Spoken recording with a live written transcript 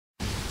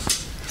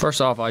First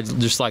off, I'd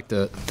just like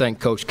to thank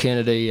Coach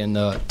Kennedy and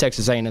the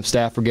Texas A&M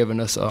staff for giving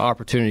us an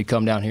opportunity to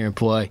come down here and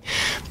play.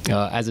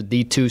 As a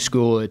D2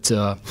 school, it's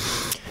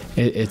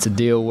a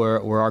deal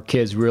where our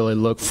kids really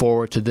look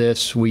forward to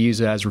this. We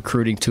use it as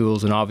recruiting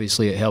tools, and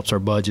obviously it helps our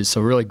budget.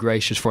 So really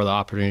gracious for the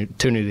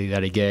opportunity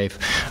that he gave.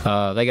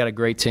 They got a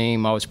great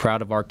team. I was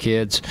proud of our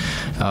kids.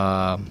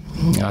 I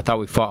thought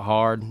we fought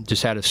hard.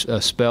 Just had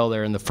a spell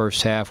there in the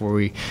first half where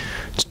we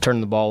just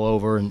turned the ball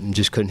over and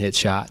just couldn't hit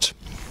shots.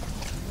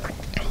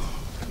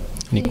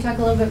 Can you talk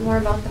a little bit more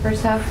about the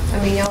first half?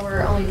 I mean, y'all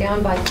were only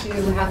down by 2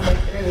 halfway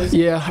through. So.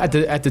 Yeah, at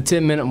the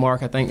 10-minute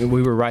mark, I think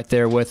we were right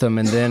there with them,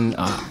 and then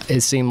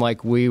it seemed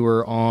like we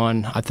were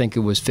on, I think it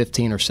was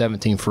 15 or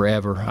 17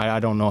 forever. I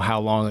don't know how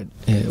long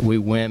we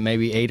went,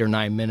 maybe 8 or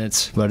 9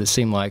 minutes, but it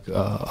seemed like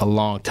a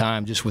long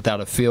time just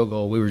without a field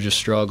goal. We were just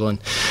struggling,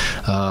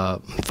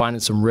 finding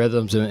some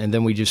rhythms, and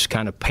then we just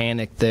kind of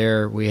panicked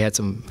there. We had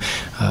some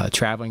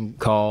traveling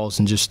calls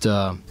and just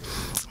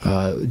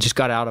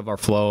got out of our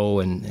flow,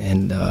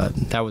 and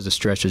that was a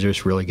stretch that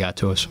just really got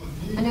to us.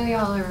 I know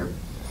y'all are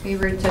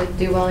favored to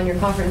do well in your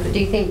conference, but do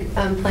you think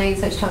playing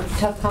such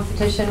tough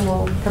competition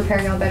will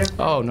prepare y'all better?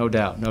 Oh, no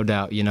doubt, no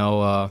doubt. You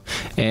know,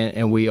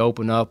 and we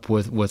open up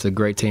with a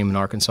great team in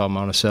Arkansas,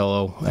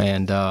 Monticello,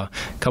 and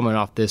coming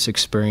off this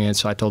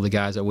experience, I told the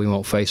guys that we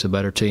won't face a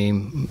better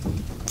team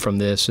from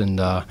this, and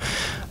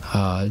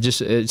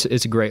just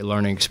it's a great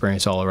learning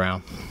experience all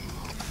around.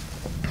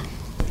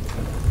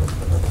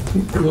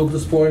 A little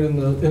disappointed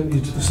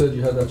you said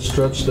you had that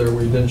stretch there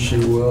where you didn't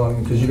shoot well. I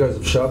mean, because you guys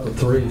have shot the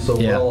 3 so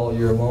well all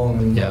year long,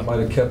 and that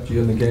might have kept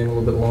you in the game a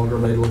little bit longer,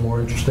 made it a little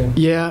more interesting.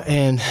 Yeah,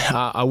 and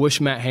I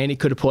wish Matt Haney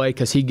could have played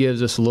because he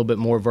gives us a little bit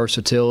more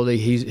versatility.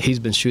 He's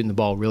been shooting the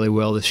ball really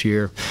well this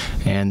year,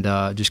 and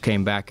just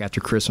came back after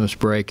Christmas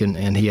break,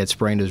 and he had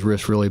sprained his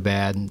wrist really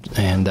bad,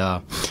 and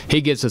he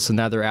gives us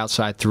another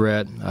outside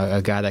threat,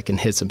 a guy that can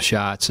hit some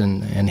shots,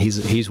 and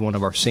he's one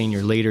of our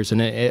senior leaders,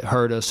 and it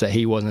hurt us that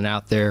he wasn't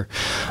out there.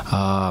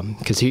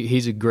 Because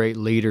he's a great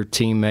leader,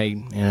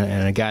 teammate,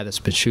 and a guy that's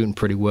been shooting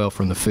pretty well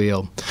from the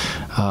field.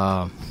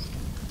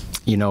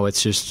 You know,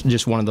 it's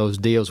just one of those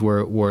deals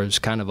where it's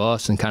kind of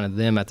us and kind of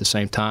them at the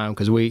same time,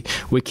 because we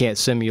can't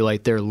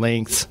simulate their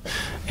length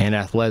and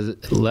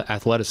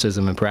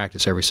athleticism in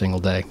practice every single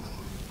day.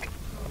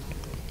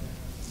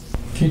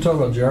 Can you talk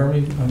about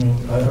Jeremy? I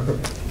mean, I heard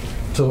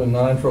so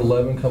 9 for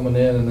 11 coming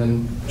in, and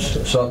then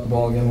shot the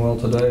ball again well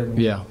today. I mean,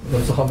 yeah,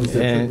 that's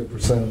obviously a good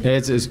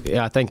percentage.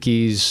 I think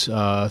he's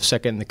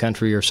second in the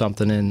country or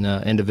something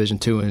in Division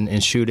II in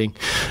shooting,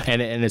 and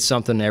it's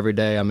something every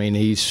day. I mean,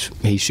 he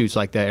shoots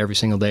like that every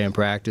single day in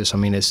practice. I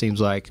mean, it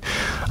seems like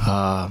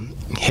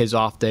his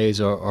off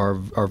days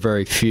are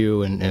very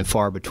few and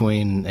far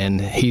between, and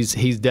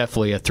he's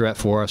definitely a threat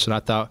for us. And I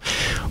thought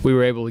we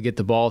were able to get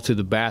the ball to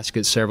the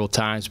basket several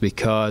times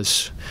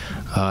because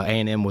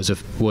A&M was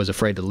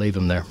afraid to leave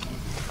him there.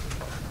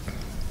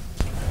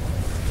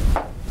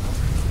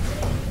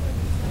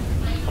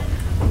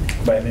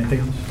 By anything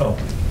else? Oh.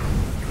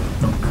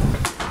 No.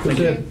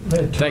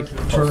 Thank you.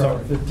 Turner,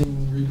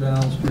 15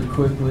 rebounds pretty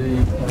quickly.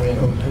 I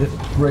mean,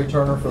 great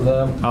Turner for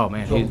them. Oh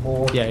man,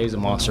 he's a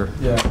monster.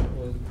 Yeah.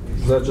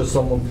 Is that just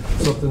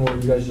something where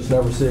you guys just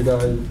never see a guy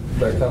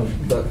that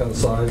kind of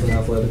size and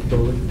athletic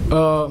ability?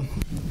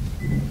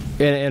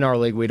 In our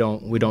league, we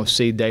don't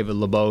see David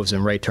LeBeaus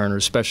and Ray Turner,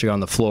 especially on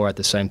the floor at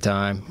the same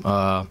time.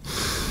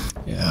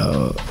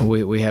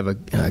 We have a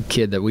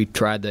kid that we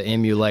tried to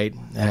emulate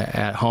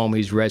at home.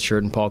 He's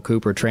redshirting Paul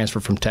Cooper,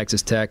 transferred from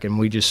Texas Tech, and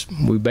we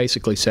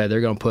basically said they're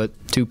going to put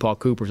 2 Paul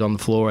Coopers on the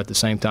floor at the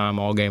same time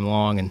all game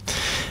long,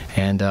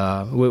 and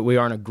we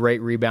aren't a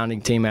great rebounding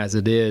team as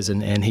it is,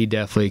 and he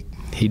definitely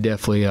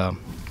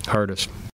hurt us.